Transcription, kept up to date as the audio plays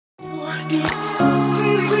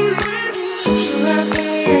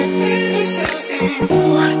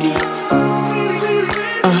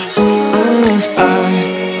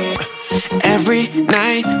Every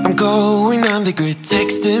night I'm going on the grid,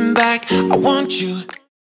 texting back, I want you.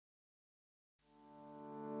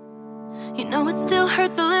 You know it still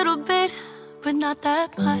hurts a little bit, but not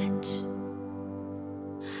that much.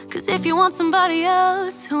 Cause if you want somebody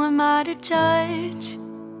else, who am I to judge?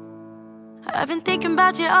 I've been thinking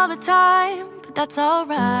about you all the time, but that's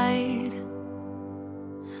alright.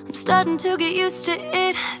 I'm starting to get used to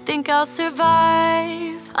it, think I'll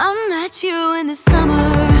survive. I met you in the summer,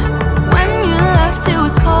 when you left it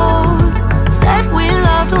was cold. Said we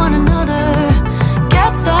loved one another,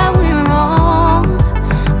 guess that we were wrong.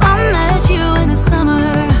 I met you in the summer,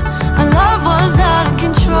 our love was out of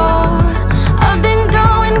control. I've been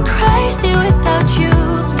going crazy without you,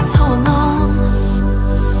 I'm so alone.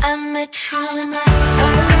 I met you in the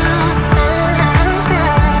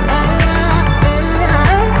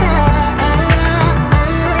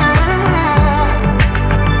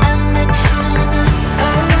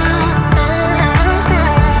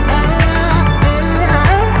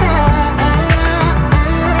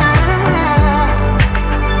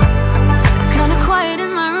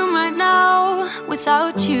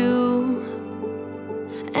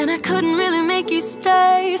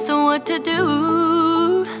so what to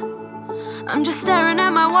do? I'm just staring at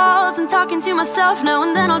my walls and talking to myself. Now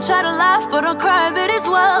and then I'll try to laugh, but I'll cry a bit as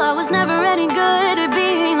well. I was never any good at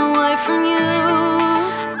being away from you.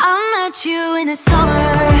 I met you in the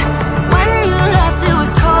summer, when you left it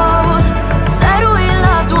was cold. Said we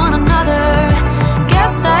loved one another,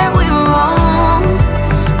 guess that we were wrong.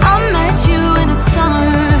 I met you in the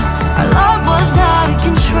summer, our love was out of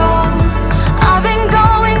control. I've been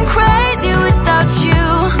going crazy without you,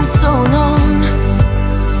 I'm so alone.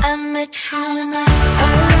 I met you in the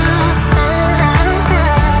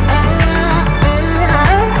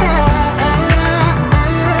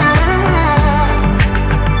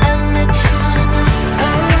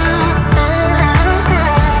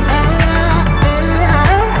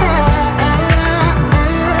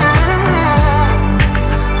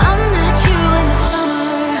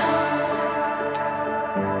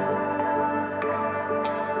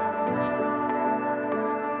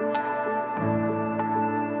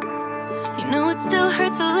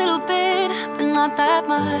not that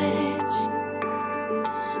much.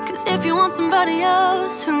 Cause if you want somebody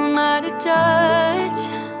else, who am I to judge?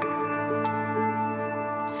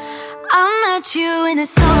 I met you in the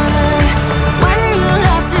summer, when you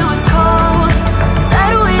left it was cold.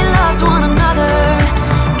 Said we loved one another,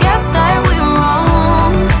 guess that we were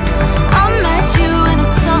wrong. I met you in the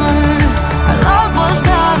summer, our love was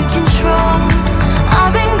out of control.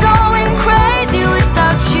 I've been going crazy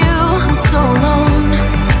without you, I'm so alone.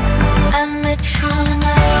 I met you in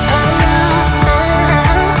the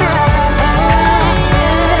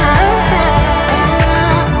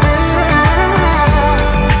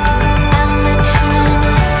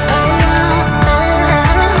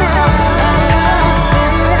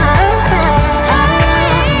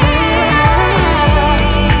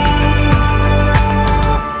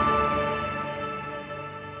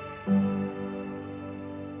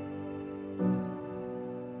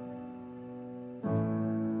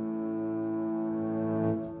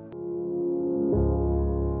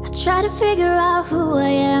try to figure out who I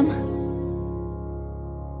am.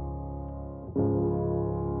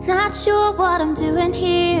 Not sure what I'm doing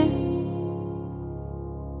here,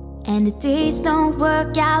 and the days don't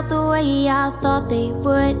work out the way I thought they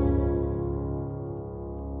would.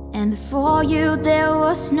 And before you there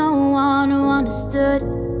was no one who understood.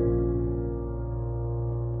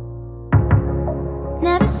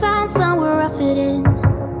 Never found somewhere I fit in.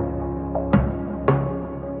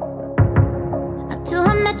 Till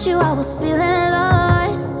I met you, I was feeling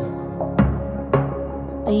lost.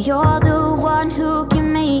 But you're the one who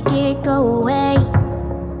can make it go away.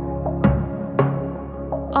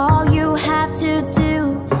 All you have to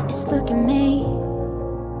do is look at me.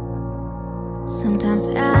 Sometimes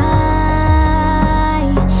I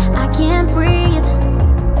can't breathe,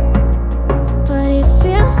 but it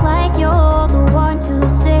feels like you're the one who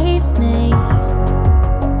saves me.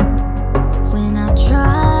 When I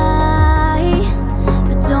try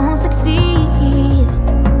don't succeed,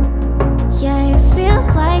 yeah, it feels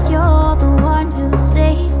like you're the one who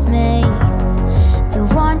saves me, the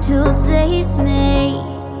one who saves me.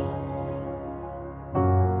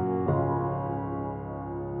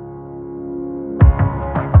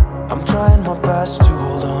 I'm trying my best to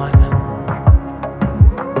hold on.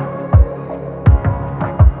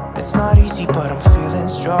 It's not easy, but I'm feeling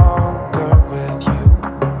stronger with you.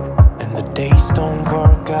 And the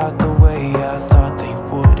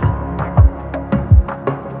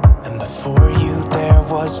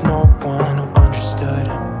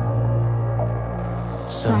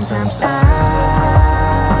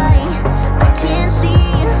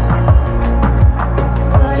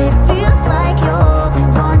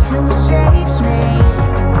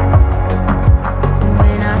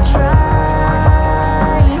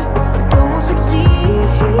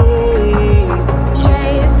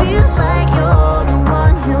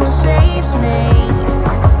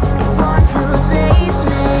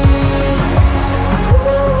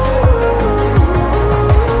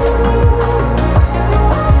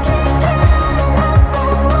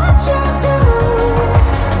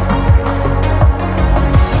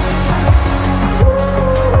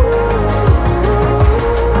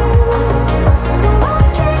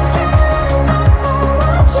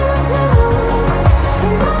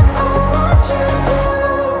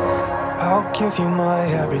give you my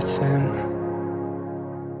everything.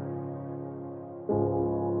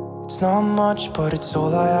 It's not much, but it's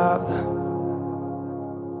all I have.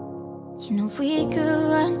 You know we could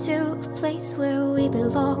run to a place where we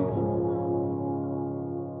belong,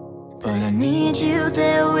 but I need you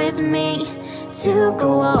there with me to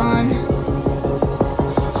go on.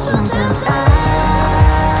 Sometimes I